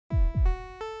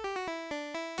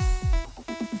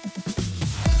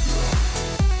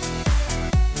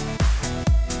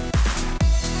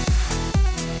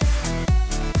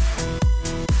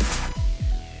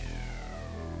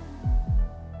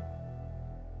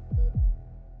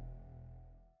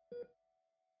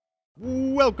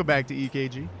Welcome back to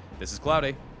EKG. This is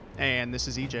Cloudy. And this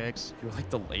is EJX. You were like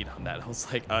delayed on that. I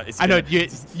was like, I know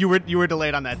you were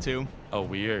delayed on that too. Oh,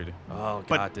 weird. Oh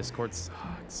god, Discord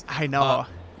sucks. I know.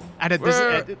 And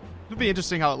it'll be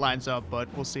interesting how it lines up,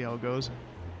 but we'll see how it goes.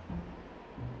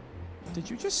 Did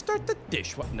you just start the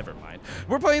dish? What? Never mind.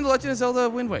 We're playing The Legend of Zelda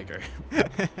Wind Waker.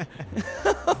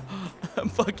 I'm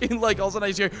fucking like all of a sudden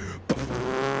I hear.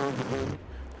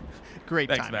 Great.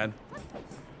 Thanks, time. man.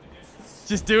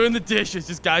 Just doing the dishes,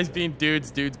 just guys being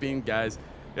dudes, dudes being guys.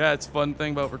 Yeah, it's a fun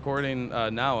thing about recording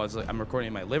now. I'm recording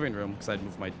in my living room because I'd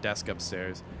moved my desk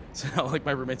upstairs. So now, like,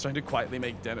 my roommate's trying to quietly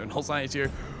make dinner, and all of a sudden I just hear.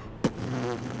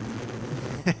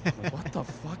 Like, what the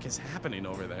fuck is happening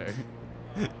over there?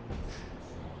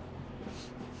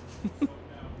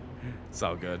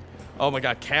 So good. Oh my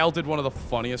god, Cal did one of the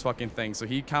funniest fucking things. So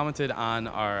he commented on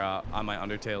our on my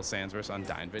Undertale Sans vs.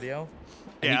 Undyne video,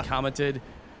 and he commented,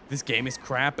 "This game is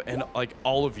crap, and like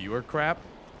all of you are crap."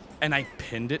 And I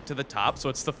pinned it to the top, so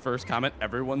it's the first comment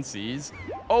everyone sees.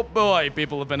 Oh boy,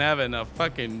 people have been having a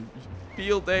fucking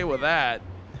field day with that.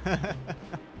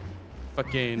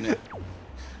 Fucking,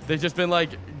 they've just been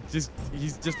like, he's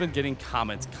just been getting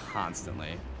comments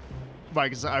constantly. Why?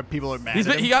 Because people are mad.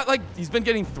 He's been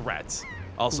getting threats.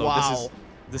 Also, wow.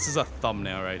 this is a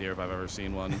thumbnail right here if I've ever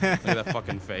seen one. Look at that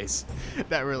fucking face.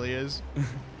 That really is.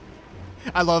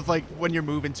 I love like when you're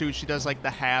moving too. She does like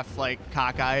the half like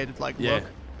cockeyed like look.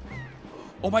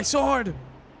 Oh, my sword!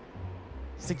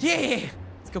 He's like, yeah,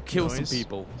 let's go kill some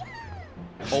people.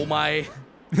 Oh my,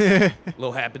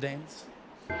 little happy dance.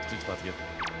 This dude's about to get.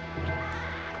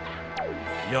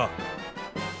 Yeah,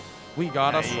 we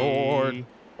got a sword.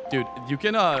 Dude, you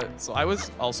can, so I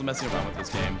was also messing around with this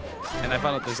game, and I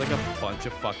found out there's like a bunch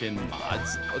of fucking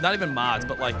mods. Not even mods,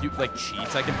 but like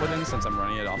cheats I can put in since I'm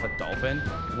running it off a dolphin.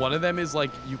 One of them is like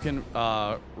you can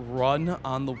run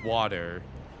on the water,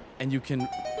 and you can,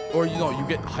 or you know, you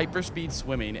get hyperspeed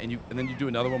swimming, and then you do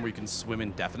another one where you can swim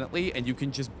indefinitely, and you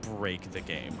can just break the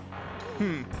game.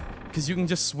 Because you can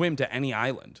just swim to any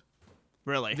island.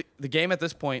 Really? The game at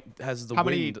this point has the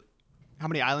wind. How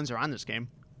many islands are on this game?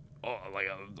 Oh, like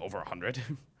over 100.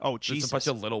 Oh, Jesus. There's a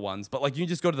bunch of little ones, but like you can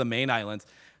just go to the main islands.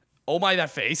 Oh my,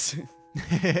 that face.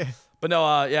 But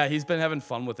no, yeah, he's been having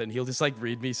fun with it. And he'll just like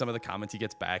read me some of the comments he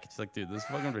gets back. It's like, dude, this is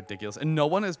fucking ridiculous. And no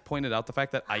one has pointed out the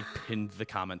fact that I pinned the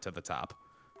comment to the top.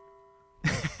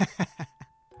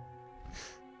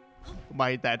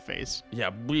 My that face. Yeah.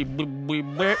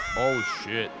 Oh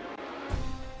shit.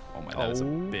 Oh my, that is a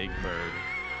big bird.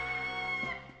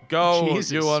 Go,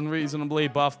 Jesus. You unreasonably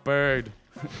buff bird.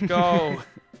 Go.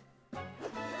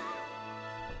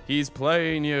 He's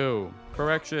playing you.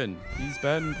 Correction. He's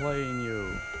been playing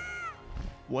you.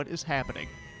 What is happening?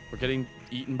 We're getting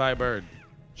eaten by a bird.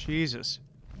 Jesus.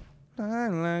 I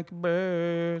like a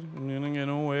bird. I'm gonna get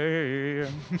away.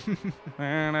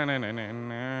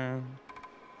 I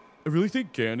really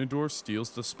think Ganondorf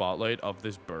steals the spotlight of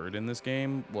this bird in this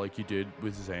game, like he did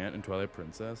with Zant in Twilight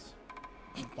Princess.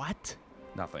 What?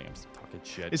 Nothing. I'm just talking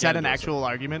shit. Is that an actual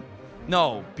argument?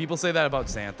 No, people say that about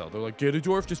Zant though. They're like,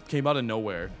 Ganondorf just came out of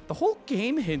nowhere. The whole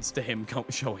game hints to him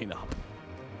showing up.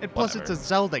 And plus, it's a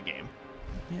Zelda game.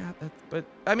 Yeah, but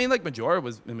I mean, like Majora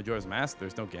was in Majora's Mask.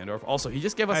 There's no Ganondorf. Also, he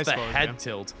just gave us the head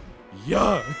tilt.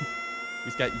 Yeah,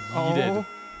 he's got yeeted.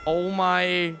 Oh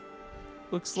my!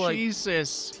 Looks like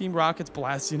Jesus. Team Rocket's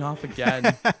blasting off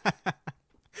again.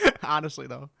 Honestly,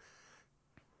 though.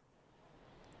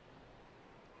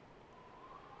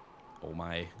 Oh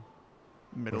my!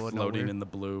 Middle of floating nowhere. in the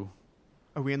blue.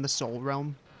 Are we in the Soul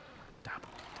Realm?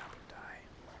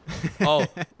 Oh,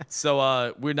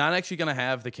 so we're not actually gonna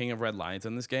have the King of Red Lions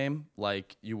in this game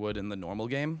like you would in the normal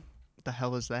game. What the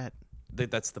hell is that?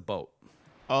 That's the boat.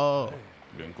 Oh.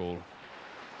 Linkle.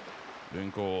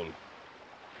 Linkle.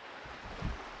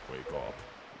 Wake up,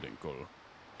 Linkle.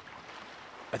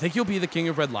 I think you'll be the King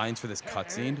of Red Lions for this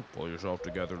cutscene. Pull yourself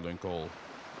together, Linkle.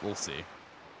 We'll see.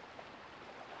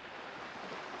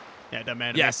 Yeah, it doesn't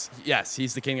matter. Yes,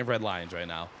 he's the King of Red Lions right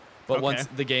now. But once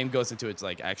the game goes into its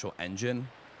like actual engine,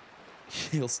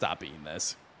 he'll stop being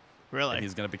this. Really? And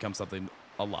he's gonna become something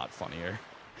a lot funnier.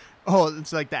 Oh,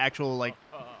 it's like the actual like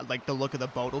the look of the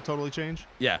boat will totally change.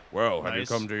 Yeah. Whoa, have you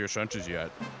come to your senses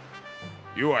yet?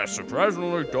 You are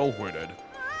surprisingly dull-witted.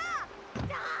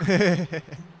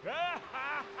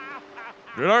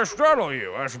 Did I startle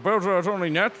you? I suppose that's only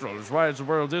natural. As wide as the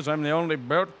world is, I'm the only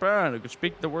built man who can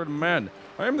speak the word of men.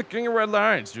 I am the King of Red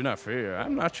Lions. Do not fear.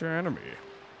 I'm not your enemy.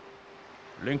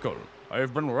 Linkle, I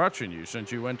have been watching you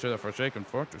since you went to the Forsaken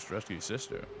Fortress to rescue your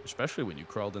sister. Especially when you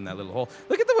crawled in that little hole.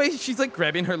 Look at the way she's like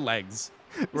grabbing her legs.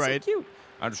 Right. So cute.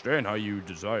 I understand how you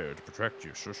desire to protect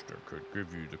your sister could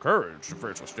give you the courage to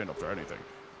face or stand up to anything.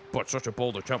 But such a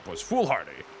bold attempt was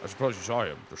foolhardy. I suppose you saw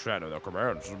him, the shadow that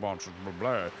commands the monsters, blah,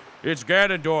 blah. It's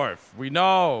Ganondorf. We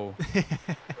know.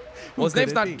 Well, his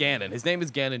name's not Ganon. His name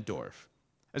is Ganondorf.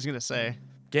 I was gonna say.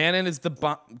 Ganon's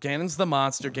the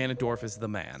monster. Ganondorf is the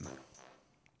man.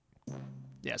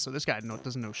 Yeah, so this guy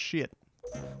doesn't know shit.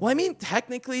 Well, I mean,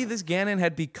 technically, this Ganon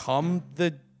had become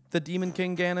the Demon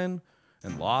King Ganon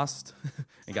and lost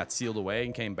and got sealed away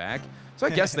and came back. So I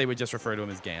guess they would just refer to him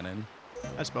as Ganon.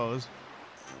 I suppose.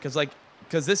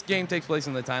 Because this game takes place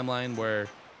in the timeline where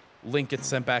Link gets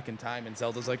sent back in time and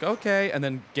Zelda's like, okay. And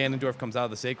then Ganondorf comes out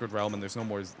of the Sacred Realm and there's no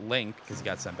more Link because he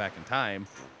got sent back in time.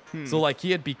 So, like,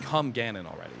 he had become Ganon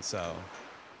already. So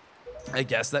I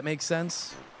guess that makes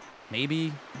sense.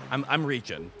 Maybe. I'm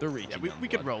reaching. They're reaching. Yeah, we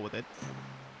could roll with it.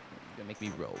 You're gonna make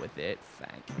me roll with it.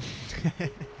 Thank you.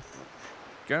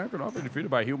 Ganon cannot be defeated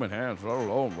by human hands, let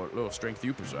alone what little strength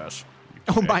you possess.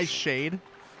 Oh, by shade?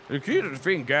 The key to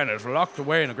defeating Ganon is locked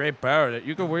away in a great power that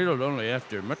you can wield only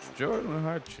after much joy and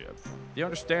hardship. Do you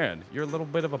understand? You're a little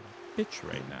bit of a bitch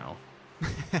right now.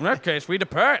 In that case, we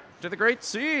depart to the great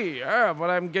sea. But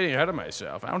I'm getting ahead of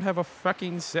myself. I don't have a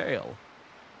fucking sail.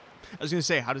 I was gonna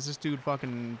say, how does this dude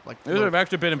fucking like? This would have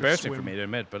actually been embarrassing for me to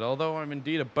admit, but although I'm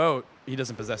indeed a boat, he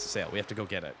doesn't possess a sail. We have to go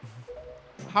get it.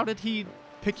 How did he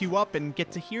pick you up and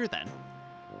get to here then?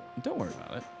 Don't worry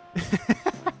about it.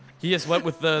 He just went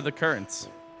with the currents.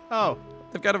 Oh.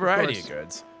 They've got a variety of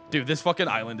goods. Dude, this fucking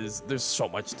island there's so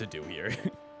much to do here.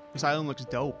 This island looks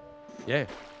dope. Yeah.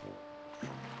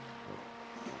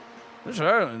 This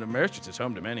island of merchants is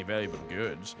home to many valuable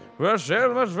goods. Well,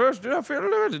 sale must first do not feel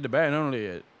limited to buying only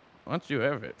it. Once you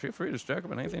have it, feel free to stock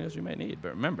up on anything else you may need. But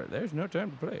remember, there's no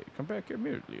time to play. Come back here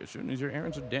immediately as soon as your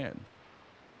errands are done.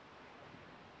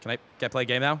 Can I play a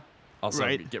game now? Also,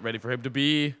 get ready for him to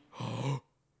be...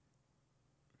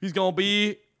 He's gonna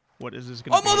be... What is this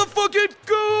gonna be? A motherfucking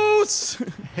goose!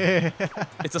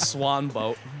 It's a swan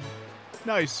boat.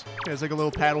 Nice. Yeah, it's like a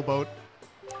little paddle boat.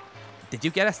 Did you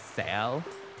get a sail?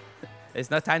 There's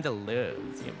no time to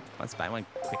lose. You must buy one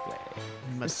quickly.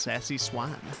 I'm a sassy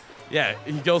swan. Yeah,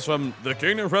 he goes from the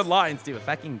king of red lines to a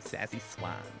fucking sassy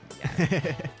swan.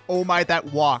 Yeah. Oh my,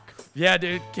 that walk. Yeah,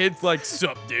 dude. Kids like,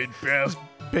 sup, dude, bro.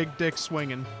 Big dick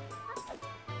swinging.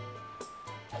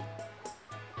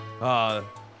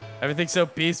 Everything's so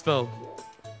peaceful.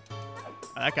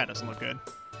 That guy doesn't look good.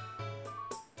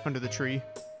 Under the tree.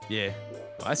 Yeah.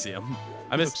 Oh, I see him.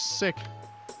 He looks sick.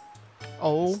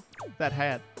 Oh, that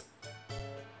hat.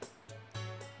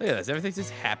 Look at this. Everything's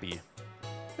just happy.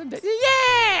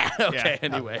 Yeah! Okay,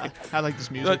 anyway. I like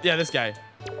this music. Yeah, this guy.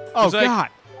 Oh, he's God.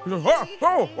 He's like,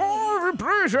 oh,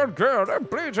 please help, girl.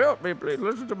 Please help me. Please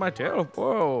listen to my tale.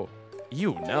 Whoa.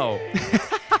 You know.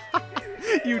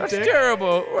 That's dick.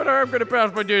 terrible. What I'm going to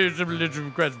pass my duties to religion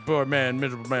request poor man,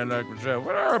 miserable man like myself.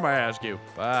 What am I ask you?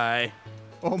 Bye.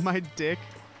 Oh, my dick.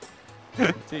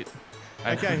 See,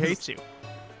 that guy hates you.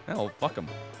 Oh, fuck him.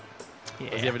 Yeah.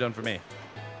 What's he ever done for me?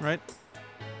 Right?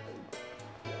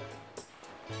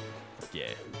 Yeah.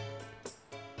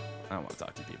 I don't want to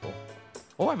talk to people.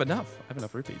 Oh, I have enough. I have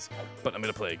enough rupees. But I'm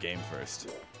going to play a game first.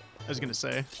 I was going to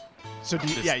say. So,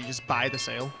 you just buy the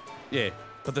sale? Yeah.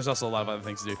 But there's also a lot of other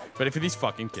things to do. Ready for these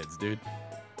fucking kids, dude.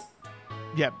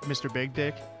 Yeah, Mr. Big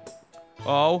Dick.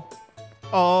 Oh.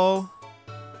 Oh.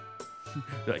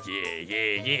 They're like,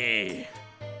 yeah.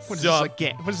 What is this, like,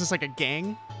 what is this, like a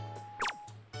gang?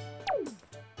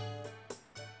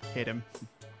 Hit him.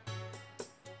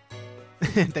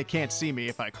 They can't see me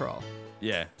if I crawl.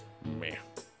 Yeah. Man.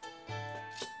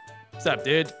 What's up,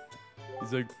 dude?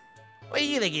 He's like, what are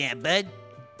you looking at, bud?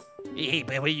 Hey,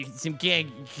 but what are you, some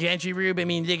country rube? I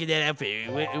mean, look at that outfit.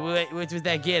 What was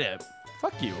that get up?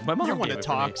 Fuck you. My mom You want gave to it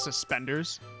talk for me.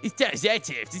 suspenders? It's Tiff.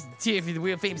 This is Tiff, the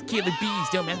real famous killer bees.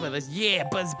 Don't mess with us. Yeah,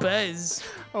 buzz.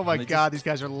 Oh my God, these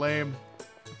guys are lame.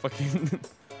 Fucking.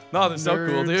 No, they're so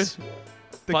cool, dude.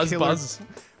 The Buzz.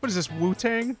 What is this,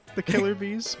 Wu-Tang? The killer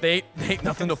bees? They ain't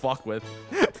nothing to fuck with.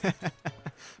 The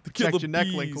killer Protect your neck,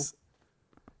 bees. Linkle.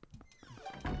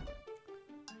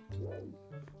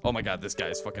 Oh my God, this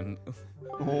guy's fucking.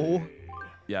 Oh.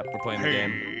 Yeah, we're playing the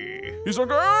game. He's like,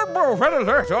 oh, red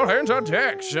alert, all hands on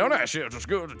deck. Sound our shields, let's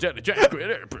go to Deadly Jack.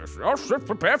 All ships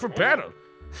prepare for battle.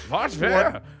 What's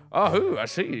there? Oh, I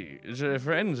see. It's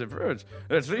friends and birds.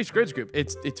 It's the Squid's group.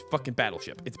 It's fucking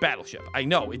Battleship. It's Battleship. I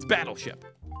know, it's Battleship.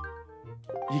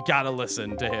 You gotta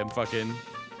listen to him fucking.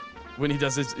 When he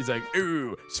does this, he's like,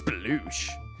 ooh, sploosh.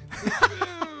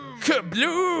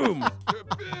 Kabloom!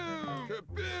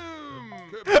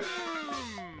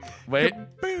 Wait.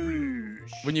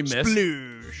 When you miss.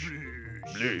 Sploosh.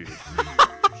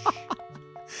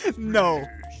 No.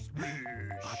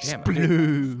 Oh, damn.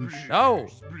 Sploosh. No.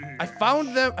 I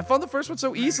found them. I found the first one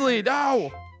so easily.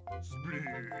 No.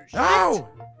 No.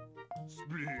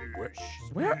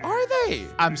 Where are they?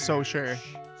 I'm so sure.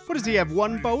 What does he have?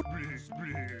 One boat?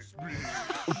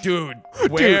 Dude,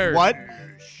 where? Dude, what?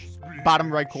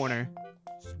 Bottom right corner.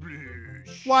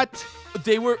 What?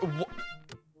 They were.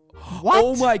 What?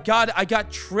 Oh my god, I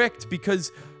got tricked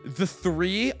because the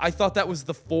 3, I thought that was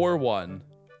the 4 one.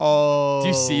 Oh. Do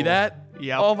you see that?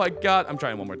 Yep. Oh my god, I'm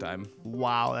trying one more time.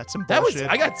 Wow, that's some That bullshit. was.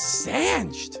 I got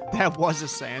sandwiched. That was a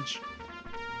sanch.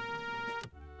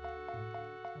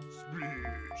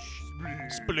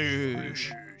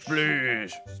 Sploosh.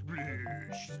 Sploosh.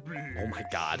 Oh my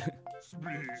god.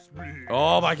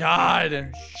 Oh my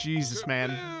god. Jesus,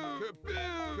 man.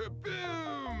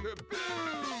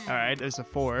 All right, there's a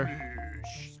 4.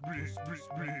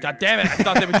 God damn it! I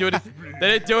thought they would do it.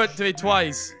 They didn't do it to me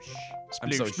twice.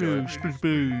 I'm so sure.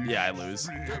 Sploosh. Yeah, I lose.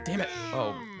 God damn it!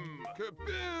 Oh.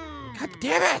 God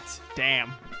damn it!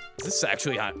 Damn. This is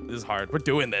actually this is hard. We're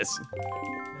doing this.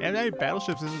 Yeah, that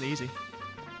battleships isn't easy.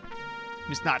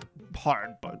 It's not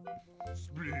hard, but.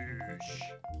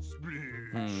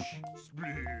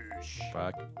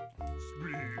 Fuck.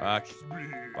 Fuck.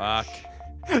 Fuck.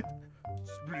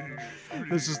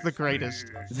 This is the greatest.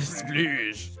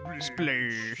 Sploosh.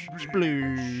 Sploosh.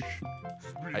 Sploosh.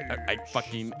 I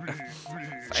fucking.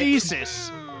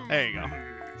 Jesus. There you go.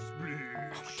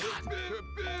 Oh my god.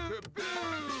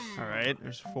 All right,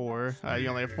 there's 4. You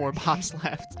only have 4 bombs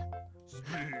left.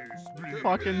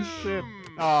 Fucking shit.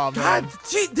 Oh, man. God,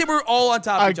 gee, they were all on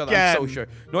top of each other. I'm so Again. sure.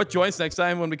 You know what, Joyce? Next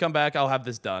time when we come back, I'll have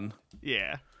this done.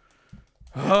 Yeah,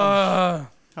 Uh,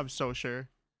 I'm so sure.